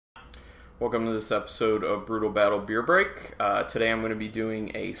Welcome to this episode of Brutal Battle Beer Break. Today I'm going to be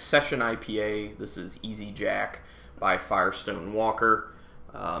doing a session IPA. This is Easy Jack by Firestone Walker.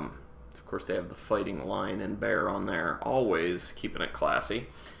 Of course, they have the fighting lion and bear on there, always keeping it classy.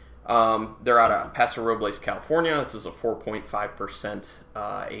 They're out of Paso, Robles, California. This is a 4.5%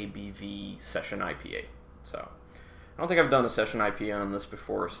 ABV session IPA. So, I don't think I've done a session IPA on this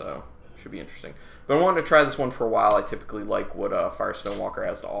before, so it should be interesting. But I wanted to try this one for a while. I typically like what Firestone Walker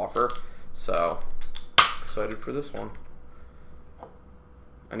has to offer. So, excited for this one.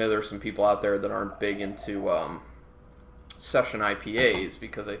 I know there's some people out there that aren't big into session IPAs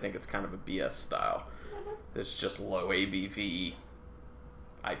because they think it's kind of a BS style. It's just low ABV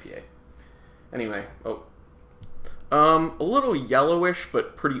IPA. Anyway, a little yellowish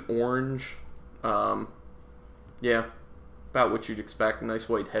but pretty orange. Yeah, about what you'd expect. Nice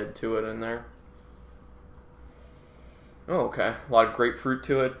white head to it in there. Oh, okay. A lot of grapefruit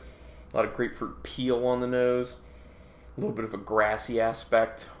to it. A lot of grapefruit peel on the nose. A little bit of a grassy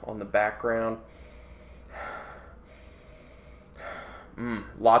aspect on the background.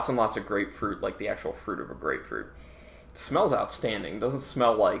 Lots and lots of grapefruit, like the actual fruit of a grapefruit. It smells outstanding. Doesn't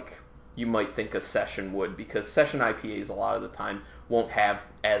smell like you might think a session would, because session IPAs a lot of the time won't have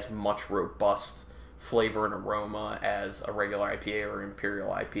as much robust flavor and aroma as a regular IPA or Imperial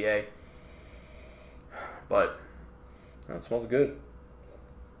IPA. But it smells good.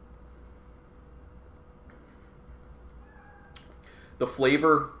 The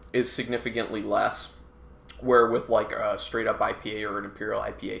flavor is significantly less, where with like a straight up IPA or an Imperial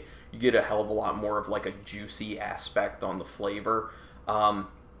IPA, you get a hell of a lot more of like a juicy aspect on the flavor.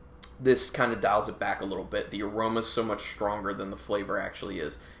 This kind of dials it back a little bit. The aroma is so much stronger than the flavor actually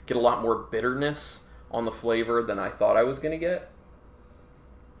is. Get a lot more bitterness on the flavor than I thought I was going to get.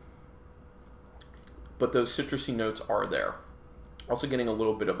 But those citrusy notes are there. Also getting a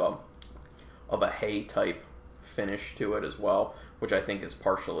little bit of a hay type finish to it as well, which I think is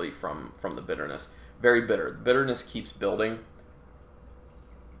partially from the bitterness. Very bitter. The bitterness keeps building.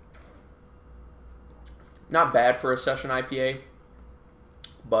 Not bad for a session IPA,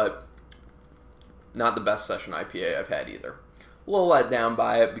 but not the best session IPA I've had either. A little let down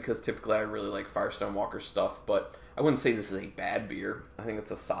by it because typically I really like Firestone Walker stuff, but I wouldn't say this is a bad beer. I think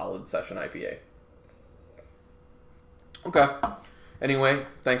it's a solid session IPA. Okay. Anyway,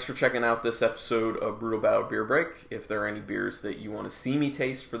 thanks for checking out this episode of Brutal Battle Beer Break. If there are any beers that you want to see me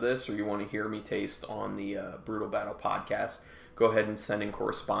taste for this, or you want to hear me taste on the Brutal Battle podcast, go ahead and send in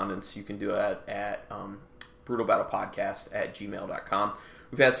correspondence. You can do that at brutalbattlepodcast@gmail.com.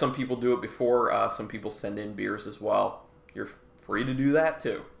 We've had some people do it before. Some people send in beers as well. You're free to do that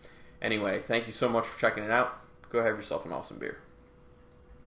too. Anyway, thank you so much for checking it out. Go have yourself an awesome beer.